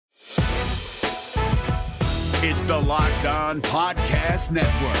It's the Locked On Podcast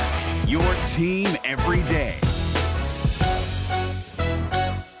Network, your team every day.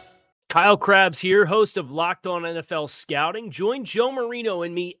 Kyle Krabs here, host of Locked On NFL Scouting. Join Joe Marino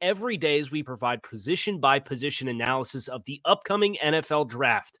and me every day as we provide position-by-position analysis of the upcoming NFL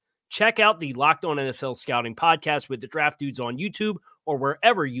Draft. Check out the Locked On NFL Scouting podcast with the Draft Dudes on YouTube or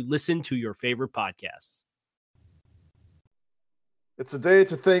wherever you listen to your favorite podcasts. It's a day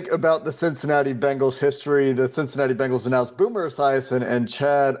to think about the Cincinnati Bengals history. The Cincinnati Bengals announced Boomer Esiason and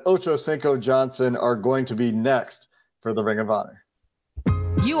Chad Ochocinco Johnson are going to be next for the Ring of Honor.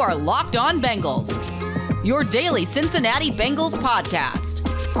 You are Locked On Bengals, your daily Cincinnati Bengals podcast,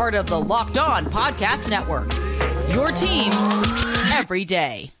 part of the Locked On Podcast Network, your team every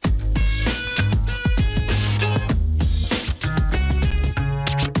day.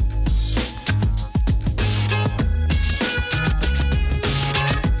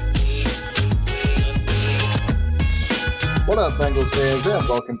 What up, Bengals fans, and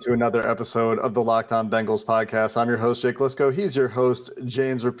welcome to another episode of the Locked On Bengals podcast. I'm your host, Jake Lisco. He's your host,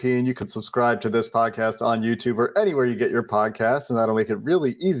 James Rapien. You can subscribe to this podcast on YouTube or anywhere you get your podcasts, and that'll make it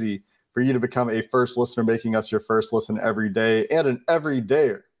really easy for you to become a first listener, making us your first listen every day and an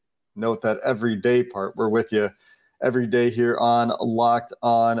everydayer. Note that everyday part. We're with you every day here on Locked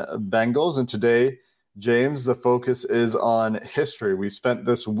On Bengals, and today, James, the focus is on history. We spent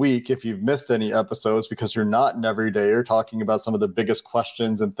this week, if you've missed any episodes, because you're not an everydayer, talking about some of the biggest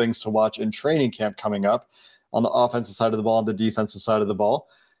questions and things to watch in training camp coming up on the offensive side of the ball and the defensive side of the ball.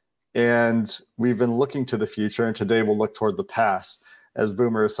 And we've been looking to the future, and today we'll look toward the past as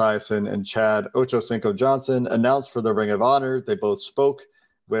Boomer Esiason and Chad Ochocinco Johnson announced for the Ring of Honor. They both spoke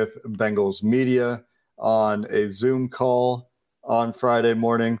with Bengals media on a Zoom call on Thursday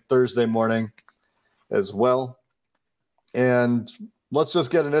morning as well. And let's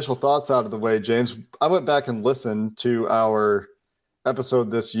just get initial thoughts out of the way, James. I went back and listened to our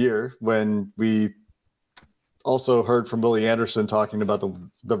episode this year when we also heard from Willie Anderson talking about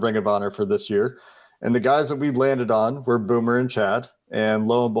the Ring of Honor for this year. And the guys that we landed on were Boomer and Chad. And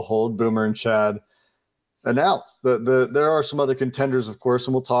lo and behold, Boomer and Chad announced that there are some other contenders, of course,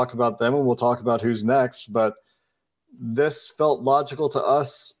 and we'll talk about them and we'll talk about who's next. But this felt logical to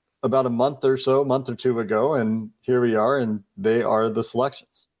us about a month or two ago, and here we are, and they are the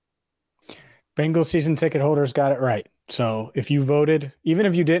selections. Bengals season ticket holders got it right. So if you voted, even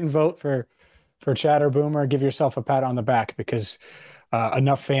if you didn't vote for Chad or Boomer, give yourself a pat on the back because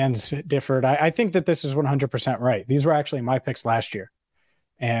enough fans differed. I think that this is 100% right. These were actually my picks last year,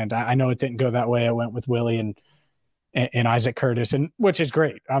 and I know it didn't go that way. I went with Willie and Isaac Curtis, and which is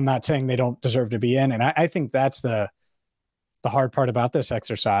great. I'm not saying they don't deserve to be in, and I think that's the hard part about this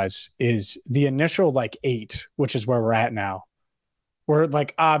exercise is the initial 8, which is where we're at now. We're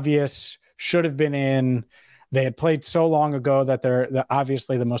obvious, should have been in. They had played so long ago that they're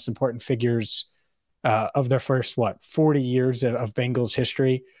obviously the most important figures of their first, 40 years of Bengals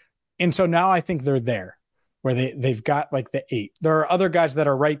history. And so now I think they're there where they've got the 8. There are other guys that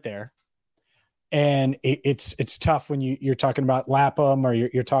are right there. And it's tough when you're talking about Lapham or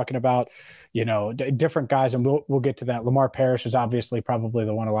you're talking about, different guys, and we'll get to that. Lamar Parrish is obviously probably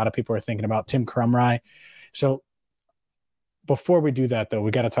the one a lot of people are thinking about, Tim Krumrie. So before we do that, though,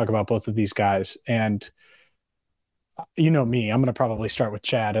 we got to talk about both of these guys. And you know me, I'm going to probably start with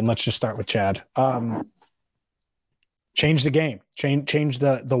Chad, and let's just start with Chad. Change the game, change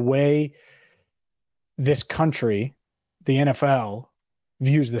the way this country, the NFL,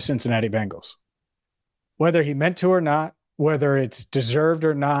 views the Cincinnati Bengals. Whether he meant to or not, whether it's deserved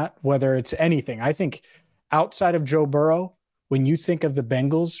or not, whether it's anything. I think outside of Joe Burrow, when you think of the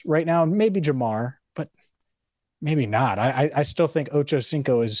Bengals right now, maybe Jamar, but maybe not. I still think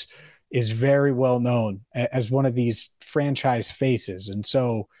Ochocinco is very well known as one of these franchise faces. And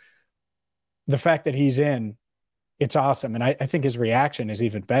so the fact that he's in, it's awesome. And I think his reaction is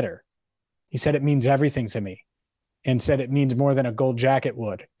even better. He said it means everything to me. And said it means more than a gold jacket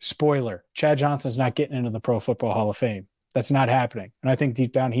would. Spoiler, Chad Johnson's not getting into the Pro Football Hall of Fame. That's not happening. And I think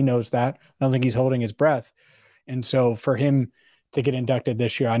deep down he knows that. I don't think he's holding his breath. And so for him to get inducted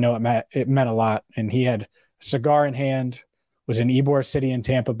this year, I know it meant a lot. And he had a cigar in hand, was in Ybor City in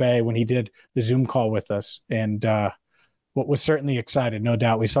Tampa Bay when he did the Zoom call with us. And was certainly excited, no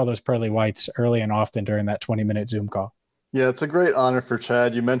doubt. We saw those pearly whites early and often during that 20-minute Zoom call. Yeah, it's a great honor for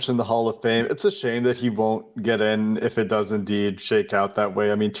Chad. You mentioned the Hall of Fame. It's a shame that he won't get in if it does indeed shake out that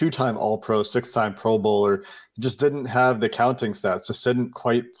way. I mean, 2-time All-Pro, 6-time Pro Bowler, just didn't have the counting stats, just didn't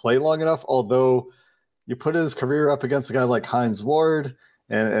quite play long enough, although you put his career up against a guy like Hines Ward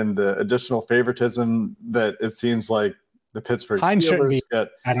and the additional favoritism that it seems like the Pittsburgh Hines Steelers shouldn't be get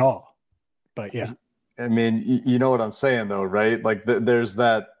at all, but yeah. I mean, you know what I'm saying, though, right? Like, there's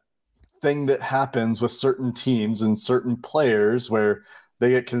that thing that happens with certain teams and certain players where they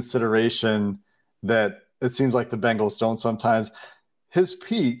get consideration that it seems like the Bengals don't sometimes. His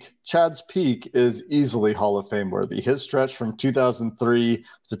peak, Chad's peak, is easily Hall of Fame worthy. His stretch from 2003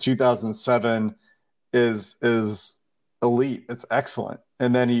 to 2007 is elite. It's excellent.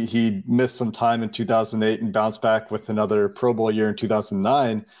 And then he missed some time in 2008 and bounced back with another Pro Bowl year in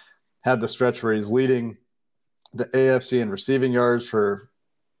 2009. Had the stretch where he's leading the AFC in receiving yards for,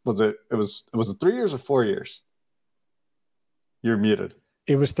 was it 3 years or 4 years? You're muted.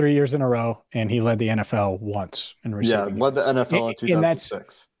 It was 3 years in a row, and he led the NFL once in receiving. Yeah, led the NFL in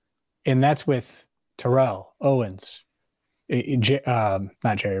 2006. And that's with Terrell Owens,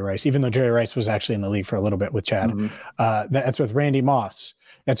 not Jerry Rice, even though Jerry Rice was actually in the league for a little bit with Chad. Mm-hmm. That's with Randy Moss.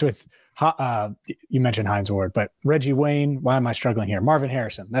 That's with, you mentioned Hines Ward, but Reggie Wayne. Why am I struggling here? Marvin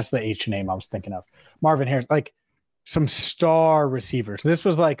Harrison. That's the H name I was thinking of. Marvin Harrison, like some star receivers. This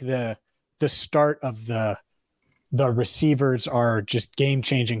was like the start of the receivers are just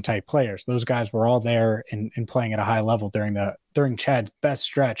game-changing type players. Those guys were all there and playing at a high level during Chad's best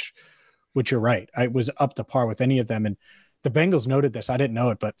stretch, which you're right. I was up to par with any of them. And the Bengals noted this. I didn't know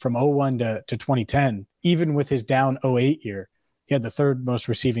it, but from 2001 to 2010, even with his down 2008 year, he had the third most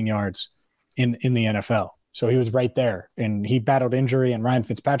receiving yards in the NFL. So he was right there. And he battled injury, and Ryan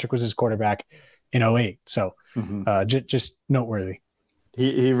Fitzpatrick was his quarterback in 2008. So just noteworthy.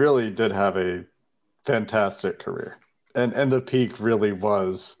 He really did have a fantastic career, and the peak really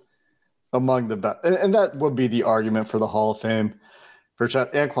was among the best, and that would be the argument for the Hall of Fame for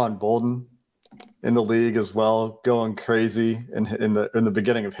Chad. Anquan Bolden in the league as well, going crazy in the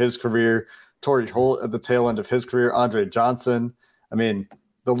beginning of his career. Torrey Holt at the tail end of his career. Andre Johnson. I mean,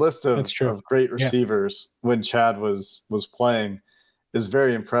 the list of great receivers when Chad was playing is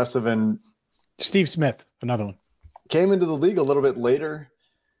very impressive. And Steve Smith, another one, came into the league a little bit later.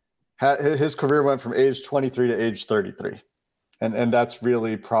 His career went from age 23 to age 33. And that's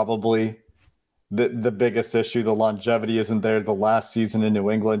really probably the biggest issue. The longevity isn't there. The last season in New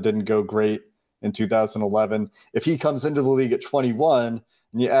England didn't go great in 2011. If he comes into the league at 21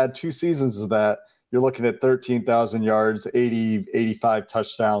 and you add 2 seasons of that, you're looking at 13,000 yards, 85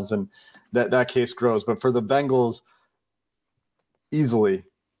 touchdowns, and that case grows. But for the Bengals, easily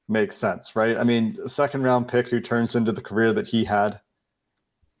makes sense, right? I mean, a second-round pick who turns into the career that he had.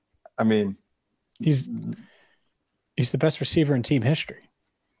 I mean, he's the best receiver in team history,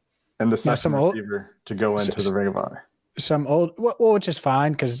 and the second receiver to go into the Ring of Honor. Which is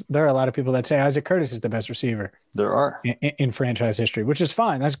fine, because there are a lot of people that say Isaac Curtis is the best receiver. There are in franchise history, which is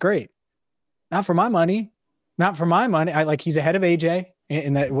fine. That's great. Not for my money. He's ahead of AJ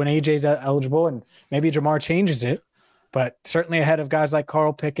in that when AJ's eligible, and maybe Jamar changes it, but certainly ahead of guys like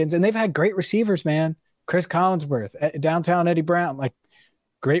Carl Pickens, and they've had great receivers, man. Chris Collinsworth, downtown Eddie Brown, like.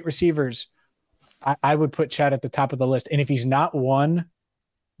 Great receivers. I would put Chad at the top of the list. And if he's not 1,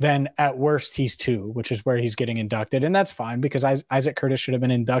 then at worst he's 2, which is where he's getting inducted. And that's fine, because Isaac Curtis should have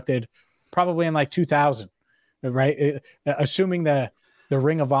been inducted probably in like 2000, right? Assuming the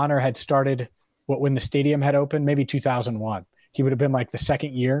Ring of Honor had started when the stadium had opened, maybe 2001. He would have been like the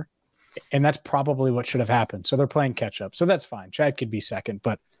second year. And that's probably what should have happened. So they're playing catch up. So that's fine. Chad could be second.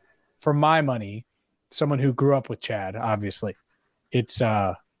 But for my money, someone who grew up with Chad, obviously, it's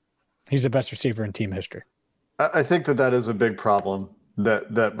he's the best receiver in team history. I think that is a big problem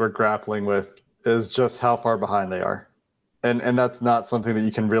that we're grappling with, is just how far behind they are. And that's not something that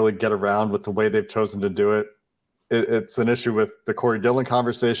you can really get around with the way they've chosen to do it. It's an issue with the Corey Dillon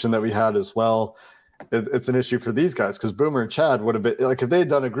conversation that we had as well. It's an issue for these guys, because Boomer and Chad would have been, like, if they had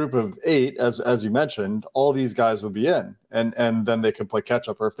done a group of 8, as you mentioned, all these guys would be in, and then they could play catch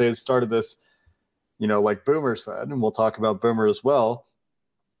up. Or if they had started this, like Boomer said, and we'll talk about Boomer as well,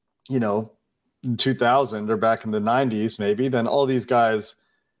 in 2000 or back in the 90s, maybe, then all these guys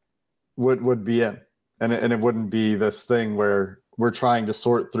would be in. And it wouldn't be this thing where we're trying to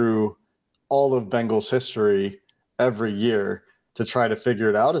sort through all of Bengals history every year to try to figure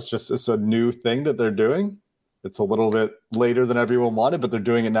it out. It's a new thing that they're doing. It's a little bit later than everyone wanted, but they're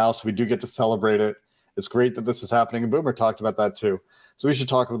doing it now, so we do get to celebrate it. It's great that this is happening, and Boomer talked about that too. So we should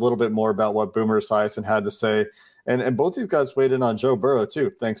talk a little bit more about what Boomer Esiason had to say. And both these guys weighed in on Joe Burrow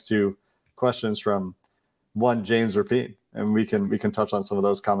too, thanks to questions from one James Rapine. And we can touch on some of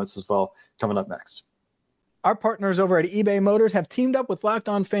those comments as well coming up next. Our partners over at eBay Motors have teamed up with Locked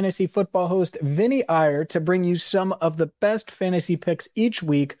On Fantasy Football host Vinny Iyer to bring you some of the best fantasy picks each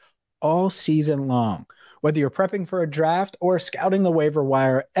week, all season long. Whether you're prepping for a draft or scouting the waiver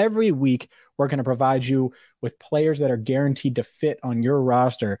wire, every week we're going to provide you with players that are guaranteed to fit on your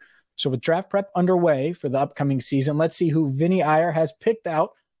roster. So with draft prep underway for the upcoming season, let's see who Vinny Iyer has picked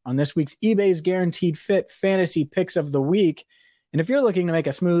out on this week's eBay's Guaranteed Fit Fantasy Picks of the Week. And if you're looking to make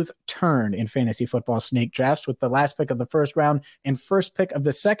a smooth turn in fantasy football snake drafts with the last pick of the first round and first pick of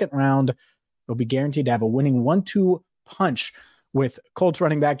the second round, you'll be guaranteed to have a winning 1-2 punch with Colts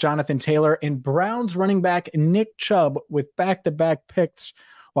running back Jonathan Taylor and Browns running back Nick Chubb with back-to-back picks.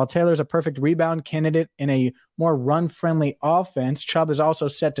 While Taylor's a perfect rebound candidate in a more run-friendly offense, Chubb is also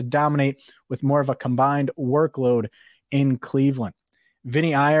set to dominate with more of a combined workload in Cleveland.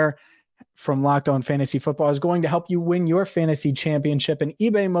 Vinny Iyer from Locked On Fantasy Football is going to help you win your fantasy championship, and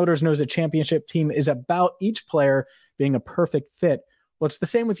eBay Motors knows the championship team is about each player being a perfect fit. Well, it's the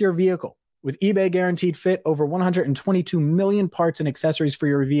same with your vehicle. With eBay Guaranteed Fit, over 122 million parts and accessories for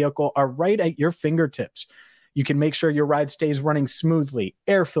your vehicle are right at your fingertips. You can make sure your ride stays running smoothly.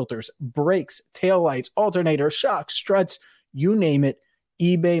 Air filters, brakes, taillights, alternators, shocks, struts, you name it,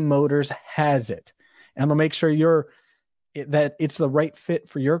 eBay Motors has it. And they'll make sure that it's the right fit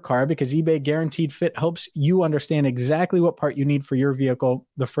for your car, because eBay Guaranteed Fit helps you understand exactly what part you need for your vehicle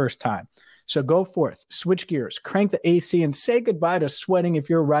the first time. So go forth, switch gears, crank the AC, and say goodbye to sweating if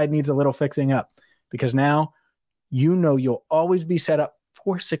your ride needs a little fixing up, because now you know you'll always be set up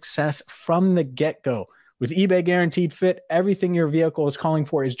for success from the get-go. With eBay Guaranteed Fit, everything your vehicle is calling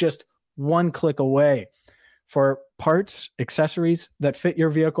for is just one click away. For parts, accessories that fit your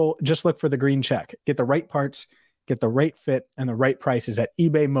vehicle, just look for the green check. Get the right parts, get the right fit, and the right prices at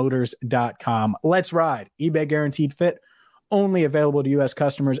ebaymotors.com. Let's ride. eBay Guaranteed Fit, only available to U.S.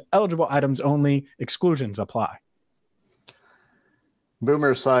 customers. Eligible items only. Exclusions apply.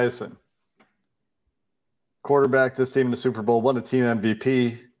 Boomer Esiason, quarterback this team in the Super Bowl, won a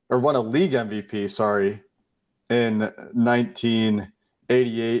league MVP, in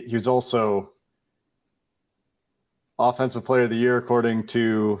 1988. He was also Offensive Player of the Year according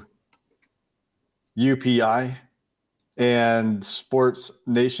to UPI and Sports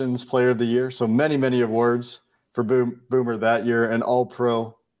Nation's Player of the Year. So many, many awards for Boomer that year. An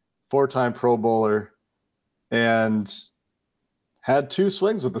All-Pro, 4-time Pro Bowler, and had 2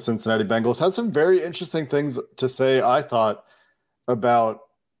 swings with the Cincinnati Bengals. Had some very interesting things to say, I thought, about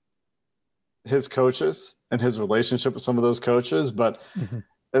his coaches and his relationship with some of those coaches. But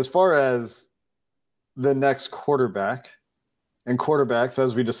as far as the next quarterback and quarterbacks,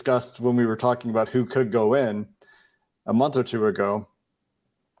 as we discussed when we were talking about who could go in a month or two ago,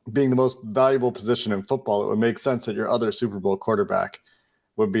 being the most valuable position in football, it would make sense that your other Super Bowl quarterback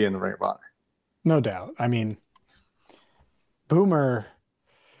would be in the Ring of Honor. No doubt. I mean, Boomer,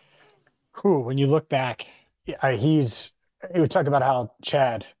 when you look back, he would talk about how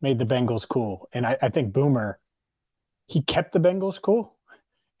Chad made the Bengals cool. And I think Boomer, he kept the Bengals cool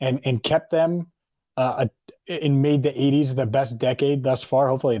and kept them and made the 80s the best decade thus far.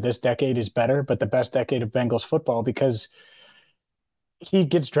 Hopefully this decade is better, but the best decade of Bengals football, because he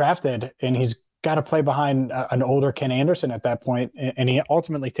gets drafted and he's got to play behind an older Ken Anderson at that point, and he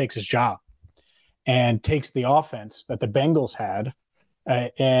ultimately takes his job and takes the offense that the Bengals had,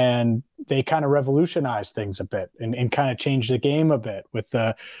 and they kind of revolutionized things a bit and kind of changed the game a bit with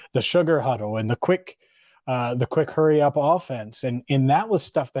the sugar huddle and the quick hurry up offense. And that was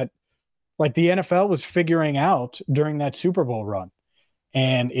stuff that, like, the NFL was figuring out during that Super Bowl run.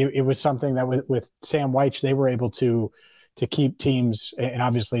 And it was something that with Sam Weich, they were able to keep teams, and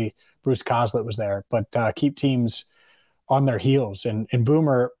obviously Bruce Coslett was there, but keep teams on their heels. And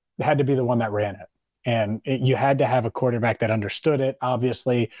Boomer had to be the one that ran it. And you had to have a quarterback that understood it,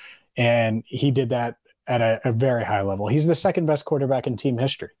 obviously. And he did that at a very high level. He's the second best quarterback in team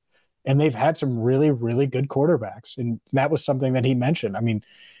history. And they've had some really, really good quarterbacks. And that was something that he mentioned. I mean,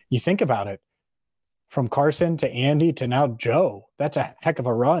 you think about it, from Carson to Andy to now Joe, that's a heck of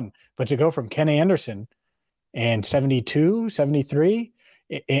a run. But to go from Ken Anderson and 72, 73,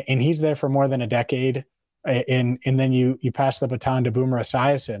 and he's there for more than a decade. And then you pass the baton to Boomer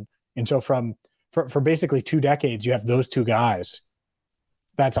Esiason. And so for basically 2 decades, you have those 2 guys.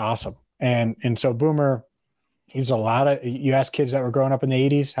 That's awesome. And so Boomer, he's you ask kids that were growing up in the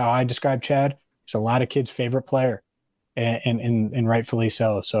 80s, how I describe Chad, he's a lot of kids' favorite player, and rightfully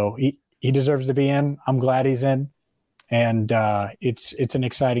so. So he deserves to be in. I'm glad he's in. And it's an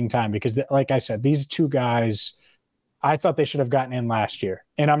exciting time because, like I said, these 2 guys, I thought they should have gotten in last year.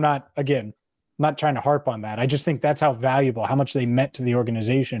 And I'm not trying to harp on that. I just think that's how valuable, how much they meant to the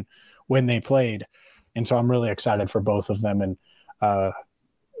organization when they played. And so I'm really excited for both of them. And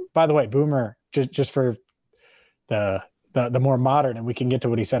by the way, Boomer, just for the more modern, and we can get to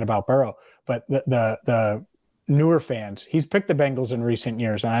what he said about Burrow, but the newer fans, he's picked the Bengals in recent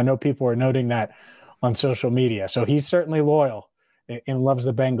years. And I know people are noting that on social media. So he's certainly loyal. and loves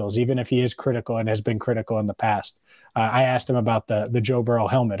the Bengals, even if he is critical and has been critical in the past. I asked him about the Joe Burrow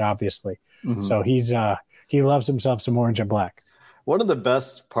helmet, obviously. Mm-hmm. So he loves himself some orange and black. One of the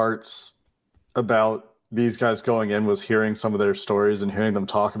best parts about these guys going in was hearing some of their stories and hearing them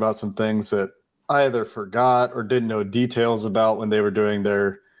talk about some things that I either forgot or didn't know details about when they were doing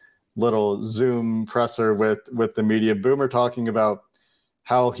their little Zoom presser with the media. Boomer talking about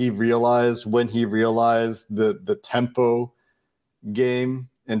how he realized when he realized the tempo game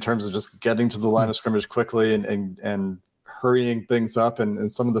in terms of just getting to the line of scrimmage quickly and hurrying things up,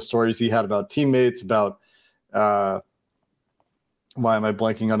 and some of the stories he had about teammates, about why am I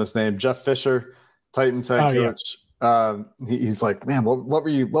blanking on his name? Jeff Fisher, Titans head coach. Yeah. He's like, man, what were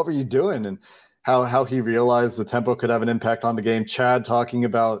you doing? And how he realized the tempo could have an impact on the game. Chad talking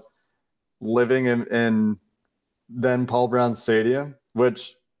about living in then Paul Brown Stadium,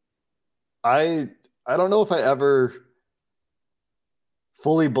 which I don't know if I ever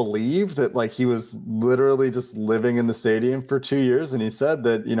fully believed that, like, he was literally just living in the stadium for 2 years. And he said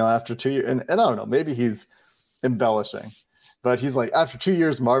that, after 2 years, and I don't know, maybe he's embellishing, but he's like, after 2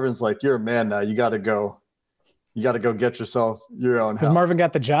 years, Marvin's like, you're a man now. You got to go get yourself your own house. Because Marvin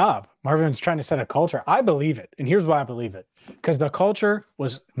got the job. Marvin's trying to set a culture. I believe it. And here's why I believe it. Because the culture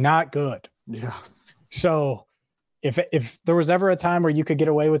was not good. Yeah. So if there was ever a time where you could get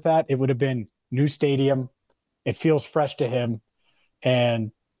away with that, it would have been new stadium. It feels fresh to him.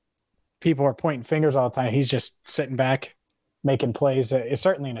 And people are pointing fingers all the time. He's just sitting back, making plays. It's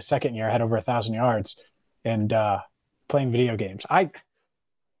certainly in his second year, had over 1,000 yards and playing video games.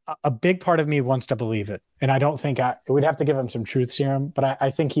 A big part of me wants to believe it. And I don't think we'd have to give him some truth serum, but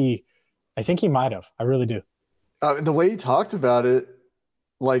I think he might have. I really do. The way he talked about it,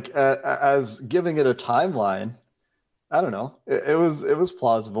 like as giving it a timeline, I don't know. It was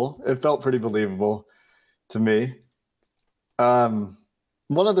plausible. It felt pretty believable to me.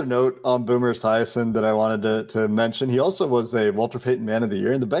 One other note on Boomer Esiason that I wanted to mention, he also was a Walter Payton Man of the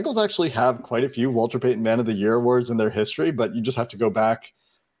Year, and the Bengals actually have quite a few Walter Payton Man of the Year awards in their history, but you just have to go back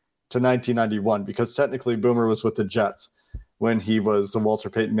to 1991 because technically Boomer was with the Jets when he was the Walter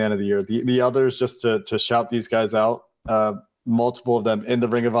Payton Man of the Year. The others, just to shout these guys out, multiple of them in the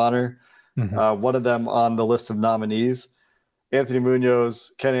Ring of Honor, one of them on the list of nominees, Anthony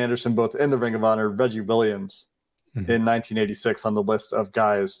Munoz, Ken Anderson, both in the Ring of Honor, Reggie Williams in 1986 on the list of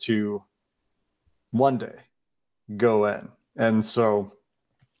guys to one day go in. And so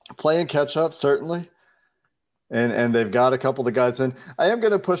playing catch up, certainly. And they've got a couple of guys in. I am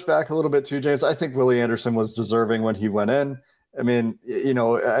going to push back a little bit too, James. I think Willie Anderson was deserving when he went in. I mean,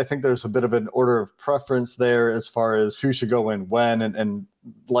 I think there's a bit of an order of preference there as far as who should go in when. And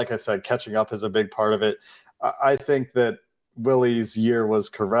like I said, catching up is a big part of it. I think that Willie's year was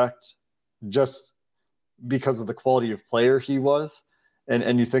correct just because of the quality of player he was.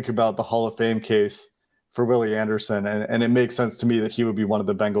 And you think about the Hall of Fame case for Willie Anderson, and it makes sense to me that he would be one of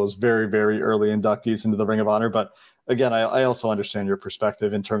the Bengals' very, very early inductees into the Ring of Honor. But again, I also understand your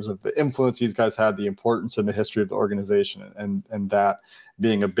perspective in terms of the influence these guys had, the importance in the history of the organization, and that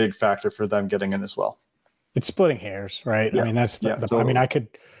being a big factor for them getting in as well. It's splitting hairs, right? Yeah. I mean, that's totally. I mean, I could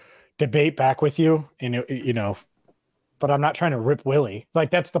debate back with you, and but I'm not trying to rip Willie. Like,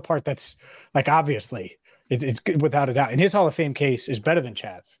 that's the part that's, like, obviously it's good without a doubt. And his Hall of Fame case is better than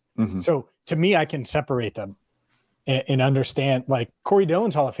Chad's. So to me, I can separate them and understand, like, Corey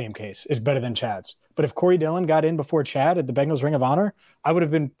Dillon's Hall of Fame case is better than Chad's. But if Corey Dillon got in before Chad at the Bengals Ring of Honor, I would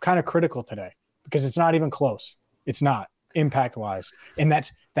have been kind of critical today because it's not even close. It's not impact wise. And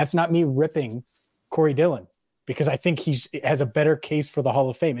that's not me ripping Corey Dillon because I think he has a better case for the Hall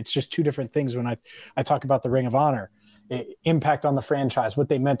of Fame. It's just two different things when I talk about the Ring of Honor. Impact on the franchise, what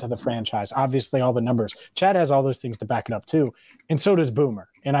they meant to the franchise, obviously all the numbers. Chad has all those things to back it up too, and so does Boomer.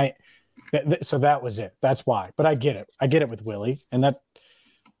 And so that was it. That's why. But I get it with Willie, and that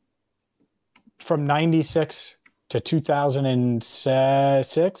from 96 to 2006,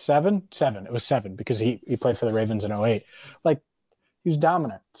 seven. It was 7 because he played for the Ravens in 08. Like, he was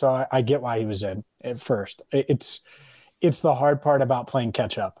dominant. So I get why he was in at first. It's the hard part about playing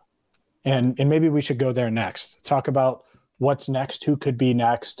catch up. And maybe we should go there next. Talk about what's next, who could be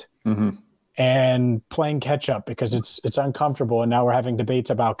next, and playing catch up because it's uncomfortable. And now we're having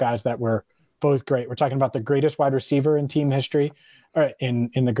debates about guys that were both great. We're talking about the greatest wide receiver in team history, or in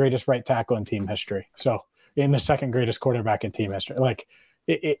the greatest right tackle in team history. So in the second greatest quarterback in team history. Like,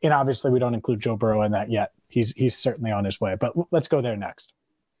 and obviously we don't include Joe Burrow in that yet. He's certainly on his way. But let's go there next.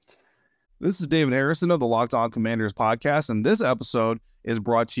 This is David Harrison of the Locked On Commanders podcast, and this episode is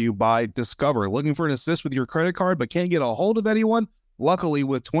brought to you by Discover. Looking for an assist with your credit card but can't get a hold of anyone? Luckily,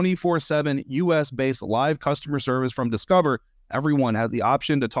 with 24/7 U.S.-based live customer service from Discover, Everyone has the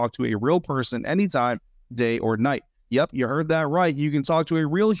option to talk to a real person anytime, day or night. Yep, you heard that right. You can talk to a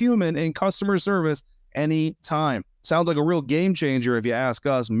real human in customer service anytime. Sounds like a real game changer if you ask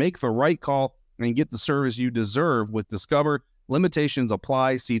us. Make the right call and get the service you deserve with Discover. Limitations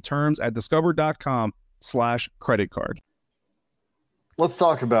apply. See terms at discover.com/creditcard. Let's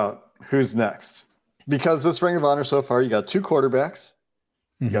talk about who's next. Because this Ring of Honor so far, you got 2 quarterbacks,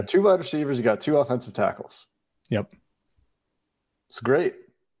 you got 2 wide receivers, you got 2 offensive tackles. Yep. It's great.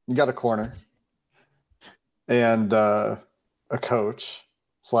 You got a corner and a coach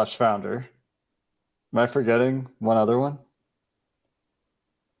 / founder. Am I forgetting one other one?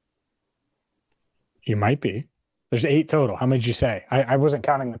 You might be. There's 8 total. How many did you say? I wasn't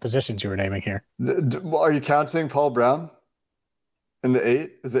counting the positions you were naming here. Are you counting Paul Brown in the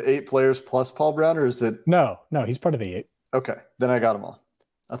 8? Is it 8 players plus Paul Brown, or is it? No, he's part of the 8. Okay, then I got them all.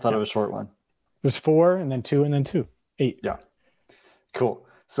 I thought it was a short one. It was 4 and then 2 and then 2. 8. Yeah. Cool.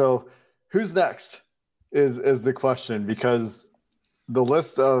 So who's next is the question, because the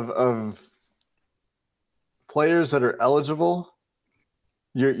list of players that are eligible,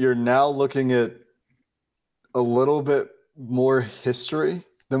 you're now looking at a little bit more history.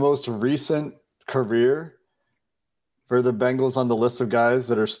 The most recent career for the Bengals on the list of guys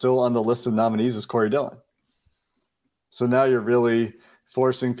that are still on the list of nominees is Corey Dillon. So now you're really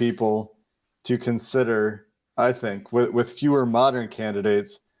forcing people to consider, I think, with fewer modern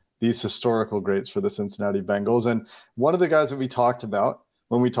candidates, these historical greats for the Cincinnati Bengals. And one of the guys that we talked about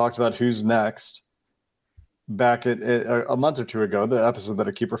when we talked about who's next back at a month or 2 ago, the episode that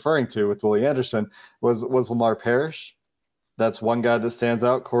I keep referring to with Willie Anderson, was Lamar Parrish. That's one guy that stands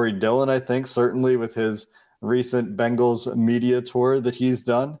out. Corey Dillon, I think, certainly with his recent Bengals media tour that he's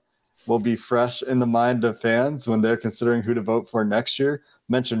done, will be fresh in the mind of fans when they're considering who to vote for next year.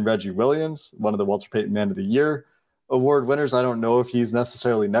 Mentioned Reggie Williams, one of the Walter Payton Man of the Year award winners. I don't know if he's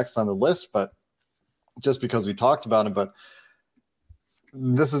necessarily next on the list, but just because we talked about him. But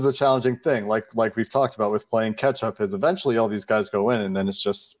this is a challenging thing, like we've talked about with playing catch up, is eventually all these guys go in, and then it's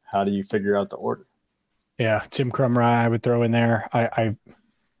just how do you figure out the order? Yeah, Tim Crumry I would throw in there. I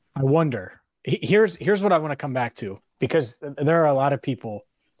wonder. Here's what I want to come back to, because there are a lot of people,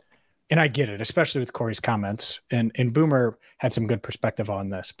 and I get it, especially with Corey's comments, and Boomer had some good perspective on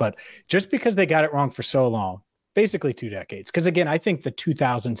this, but just because they got it wrong for so long, basically 2 decades, because again, I think the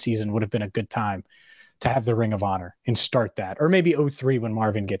 2000 season would have been a good time to have the Ring of Honor and start that, or maybe 03 when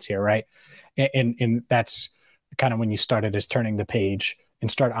Marvin gets here, right? And that's kind of when you started as turning the page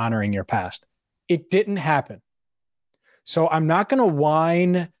and start honoring your past. It didn't happen. So I'm not going to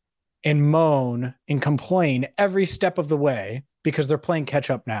whine and moan and complain every step of the way because they're playing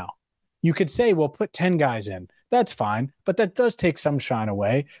catch up now. You could say, well, put 10 guys in. That's fine. But that does take some shine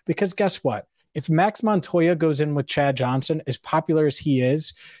away, because guess what? If Max Montoya goes in with Chad Johnson, as popular as he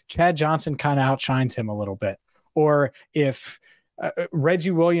is, Chad Johnson kind of outshines him a little bit. Or if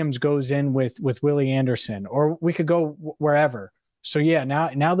Reggie Williams goes in with Willie Anderson, or we could go wherever. So yeah,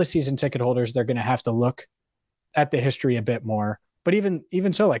 now the season ticket holders, they're going to have to look at the history a bit more. But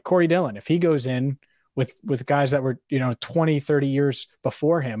even so, like Corey Dillon, if he goes in with guys that were, 20, 30 years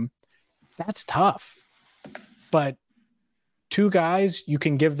before him, that's tough. But 2 guys, you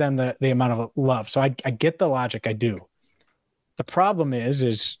can give them the amount of love. So I get the logic. I do. The problem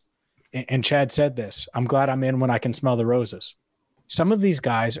is, and Chad said this, I'm glad I'm in when I can smell the roses. Some of these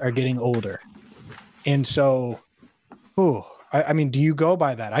guys are getting older. And so, I mean, do you go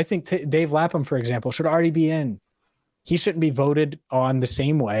by that? I think Dave Lapham, for example, should already be in. He shouldn't be voted on the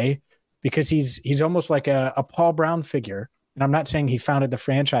same way, because he's almost like a Paul Brown figure. And I'm not saying he founded the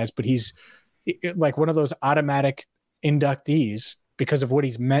franchise, but he's like one of those automatic inductees because of what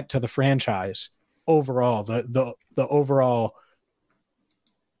he's meant to the franchise overall, the overall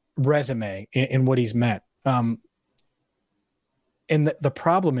resume in what he's meant. And the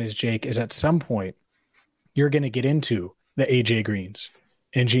problem is, Jake, is at some point you're going to get into the AJ Greens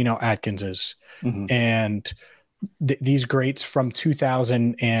and Geno Atkinses and these greats from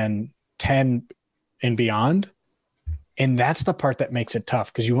 2010 and beyond. And that's the part that makes it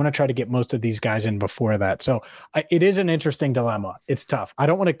tough, because you want to try to get most of these guys in before that. So it is an interesting dilemma. It's tough. I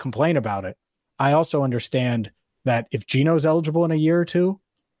don't want to complain about it. I also understand that if Geno's eligible in a year or 2,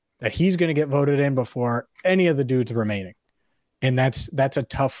 that he's going to get voted in before any of the dudes remaining. And that's a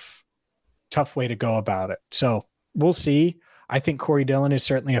tough way to go about it. So we'll see. I think Corey Dillon is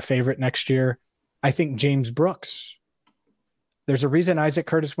certainly a favorite next year. I think James Brooks. There's a reason Isaac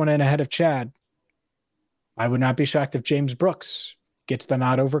Curtis went in ahead of Chad. I would not be shocked if James Brooks gets the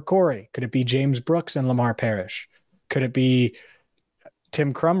nod over Corey. Could it be James Brooks and Lamar Parrish? Could it be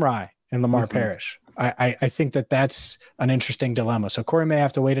Tim Crumry and Lamar Parrish? I think that's an interesting dilemma. So Corey may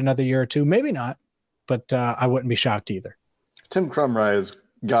have to wait another year or two, maybe not, but I wouldn't be shocked either. Tim Krumrie has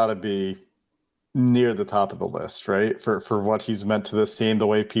got to be near the top of the list, right? For what he's meant to this team, the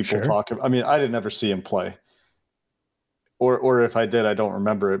way people talk. I mean, I didn't ever see him play. Or if I did, I don't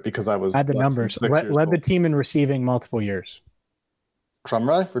remember it because I had the numbers. Led the team in receiving multiple years.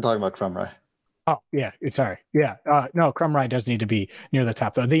 Krumrie? We're talking about Krumrie. Oh, yeah. Sorry. Yeah. No, Krumrie does need to be near the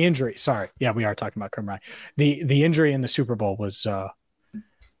top, though. The injury. Sorry. Yeah, we are talking about Krumrie. The injury in the Super Bowl was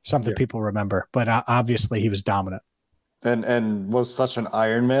something people remember, but obviously he was dominant. And was such an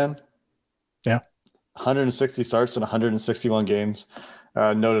Iron Man. Yeah. 160 starts in 161 games,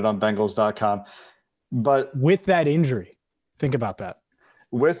 noted on Bengals.com. But with that injury, think about that.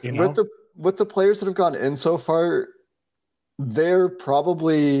 With the players that have gone in so far, they're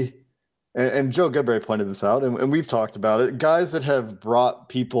probably, and Joe Goodberry pointed this out, and we've talked about it, guys that have brought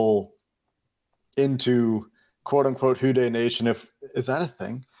people into quote unquote Who Dey Nation. Is that a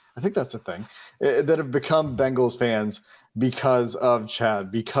thing? I think that's a thing, that have become Bengals fans because of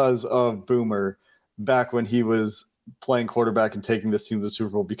Chad, because of Boomer back when he was playing quarterback and taking this team to the Super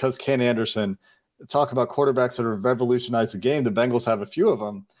Bowl, because Ken Anderson. Talk about quarterbacks that have revolutionized the game. The Bengals have a few of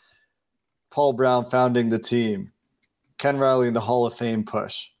them. Paul Brown founding the team. Ken Riley in the Hall of Fame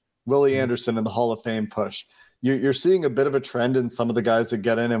push. Willie Anderson in the Hall of Fame push. You're seeing a bit of a trend in some of the guys that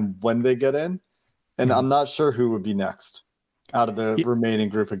get in and when they get in. And I'm not sure who would be next out of the remaining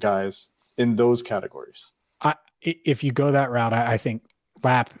group of guys in those categories. If you go that route, I think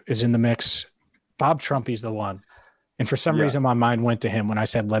Lapp is in the mix. Bob Trumpy's the one. And for some reason, my mind went to him when I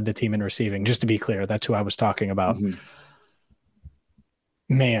said led the team in receiving. Just to be clear, that's who I was talking about. Mm-hmm.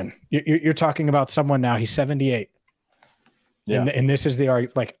 Man, you're talking about someone now. He's 78. Yeah. And this is the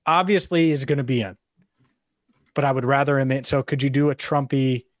argument. Like, obviously, he's going to be in. But I would rather him in. So could you do a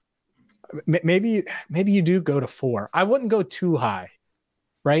Trumpy? Maybe you do go to 4. I wouldn't go too high,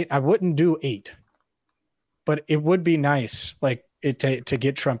 right? I wouldn't do 8. But it would be nice, like, to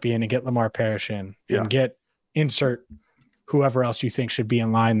get Trumpy in and get Lamar Parrish in and get insert whoever else you think should be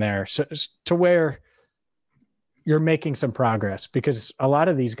in line there, so to where you're making some progress, because a lot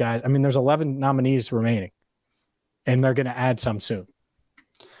of these guys, I mean, there's 11 nominees remaining and they're going to add some soon.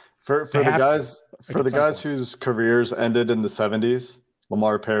 For the guys whose careers ended in the 70s,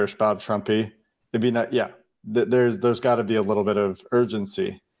 Lamar Parrish, Bob Trumpy, it'd be not, there's got to be a little bit of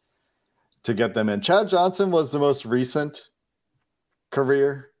urgency to get them in. Chad Johnson was the most recent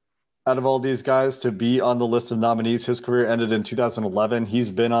career out of all these guys to be on the list of nominees. His career ended in 2011.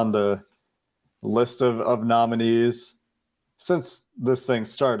 He's been on the list of nominees since this thing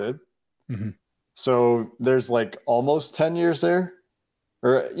started. Mm-hmm. So there's like almost 10 years there.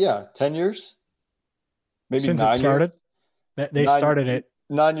 10 years. Maybe since 9 it started. Years. They started it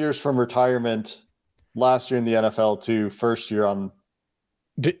 9 years from retirement last year in the NFL to first year on.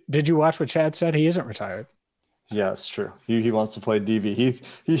 Did you watch what Chad said? He isn't retired. Yeah, it's true. He wants to play DB.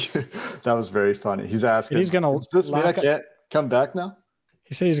 He that was very funny. He's asking, he's gonna, does this mean I can't come back now?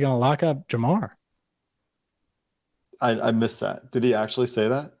 He said he's going to lock up Jamar. I missed that. Did he actually say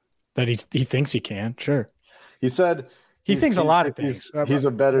that? That he thinks he can. Sure. He said he thinks a lot of things. He's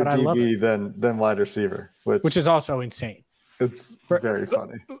a better DB than wide receiver, which is also insane. It's very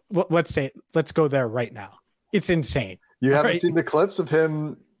funny. Let's go there right now. It's insane. You haven't seen the clips of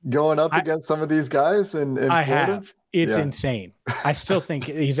him going up against some of these guys in I Florida? Have. It's insane. I still think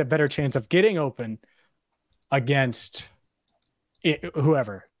he's a better chance of getting open against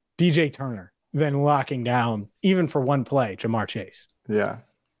whoever, DJ Turner, than locking down, even for one play, Jamar Chase. Yeah.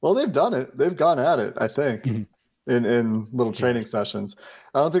 Well, they've done it. They've gone at it, I think, in little training sessions.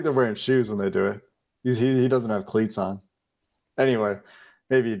 I don't think they're wearing shoes when they do it. He doesn't have cleats on. Anyway,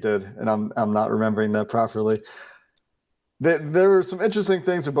 maybe he did, and I'm not remembering that properly. There were some interesting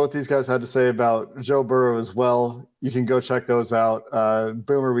things that both these guys had to say about Joe Burrow as well. You can go check those out.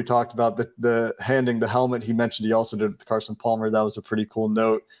 Boomer, we talked about the handing the helmet. He mentioned he also did it with Carson Palmer. That was a pretty cool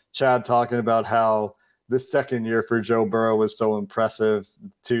note. Chad talking about how this second year for Joe Burrow was so impressive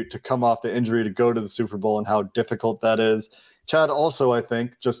to come off the injury to go to the Super Bowl and how difficult that is. Chad also, I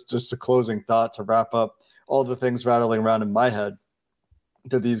think, just a closing thought to wrap up all the things rattling around in my head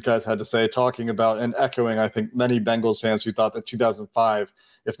that these guys had to say, talking about and echoing, I think, many Bengals fans who thought that 2005,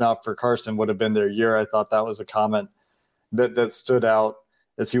 if not for Carson, would have been their year. I thought that was a comment that stood out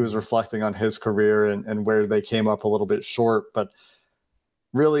as he was reflecting on his career and where they came up a little bit short. But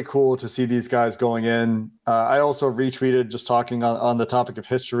really cool to see these guys going in. I also retweeted, just talking on the topic of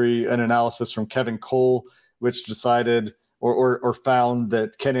history, an analysis from Kevin Cole, which decided or found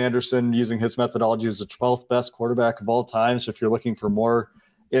that Ken Anderson, using his methodology, is the 12th best quarterback of all time. So if you're looking for more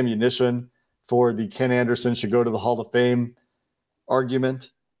ammunition for the Ken Anderson should go to the Hall of Fame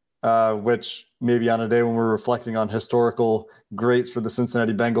argument, which maybe on a day when we're reflecting on historical greats for the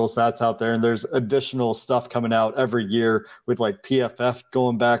Cincinnati Bengals, that's out there. And there's additional stuff coming out every year with like PFF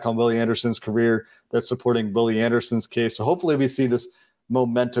going back on Willie Anderson's career that's supporting Willie Anderson's case. So hopefully we see this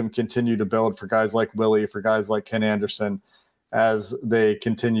momentum continue to build for guys like Willie, for guys like Ken Anderson, as they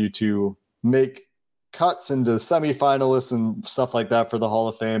continue to make cuts into semifinalists and stuff like that for the Hall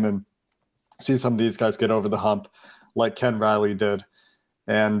of Fame, and see some of these guys get over the hump like Ken Riley did.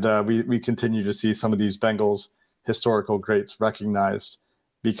 And we continue to see some of these Bengals historical greats recognized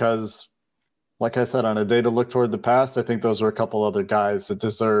because, like I said, on a day to look toward the past, I think those are a couple other guys that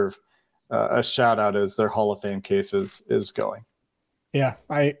deserve a shout out as their Hall of Fame case is going. Yeah,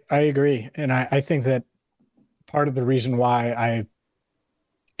 I agree. And I think that part of the reason why I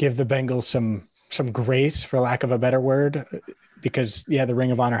give the Bengals some grace, for lack of a better word, because, yeah, the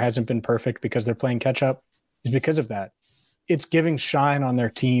Ring of Honor hasn't been perfect because they're playing catch up, is because of that. It's giving shine on their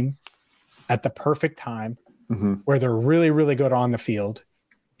team at the perfect time where they're really, really good on the field.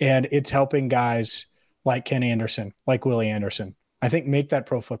 And it's helping guys like Ken Anderson, like Willie Anderson, I think, make that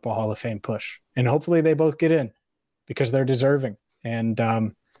Pro Football Hall of Fame push. And hopefully they both get in because they're deserving. And,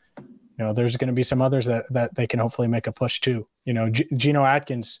 there's going to be some others that they can hopefully make a push too. Geno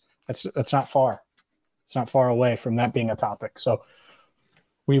Atkins, that's not far. It's not far away from that being a topic. So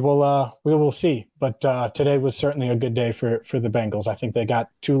we will see. But today was certainly a good day for the Bengals. I think they got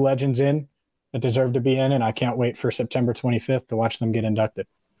two legends in that deserve to be in, and I can't wait for September 25th to watch them get inducted.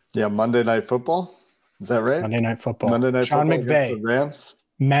 Yeah, Monday Night Football. Is that right? Monday Night Football. Football Sean McVay, against the Rams.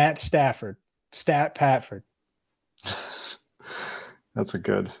 Matt Stafford, Stat Patford. That's a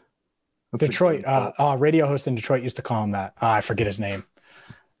good. Detroit, radio host in Detroit used to call him that. I forget his name.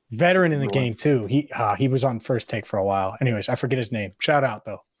 Veteran in the game too. He was on First Take for a while. Anyways, I forget his name. Shout out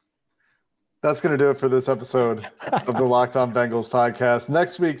though. That's going to do it for this episode of the Locked On Bengals podcast.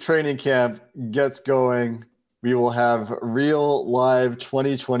 Next week, training camp gets going. We will have real live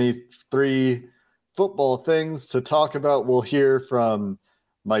 2023 football things to talk about. We'll hear from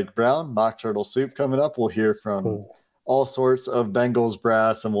Mike Brown, Mock Turtle Soup coming up. We'll hear from all sorts of Bengals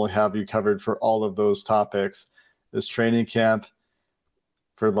brass, and we'll have you covered for all of those topics. This training camp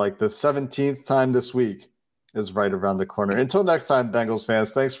for like the 17th time this week is right around the corner. Until next time, Bengals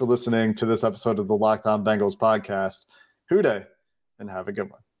fans, thanks for listening to this episode of the Locked On Bengals podcast. Hooday, and have a good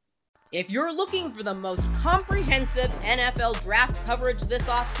one. If you're looking for the most comprehensive NFL draft coverage this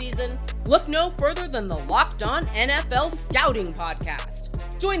offseason, look no further than the Locked On NFL Scouting Podcast.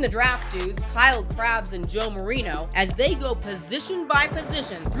 Join the draft dudes, Kyle Krabs and Joe Marino, as they go position by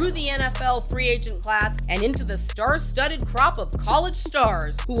position through the NFL free agent class and into the star-studded crop of college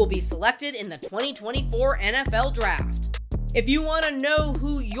stars who will be selected in the 2024 NFL Draft. If you want to know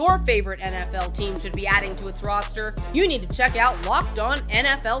who your favorite NFL team should be adding to its roster, you need to check out Locked On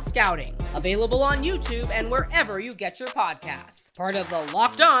NFL Scouting, available on YouTube and wherever you get your podcasts. Part of the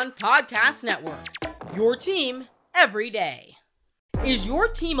Locked On Podcast Network, your team every day. Is your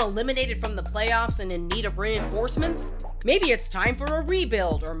team eliminated from the playoffs and in need of reinforcements? Maybe it's time for a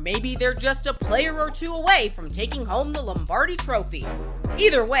rebuild, or maybe they're just a player or two away from taking home the Lombardi Trophy.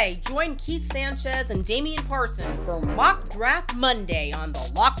 Either way, join Keith Sanchez and Damian Parson for Mock Draft Monday on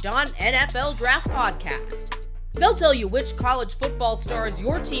the Locked On NFL Draft Podcast. They'll tell you which college football stars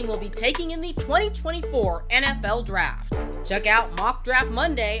your team will be taking in the 2024 NFL Draft. Check out Mock Draft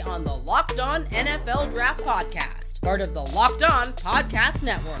Monday on the Locked On NFL Draft Podcast, part of the Locked On Podcast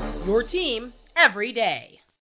Network, your team every day.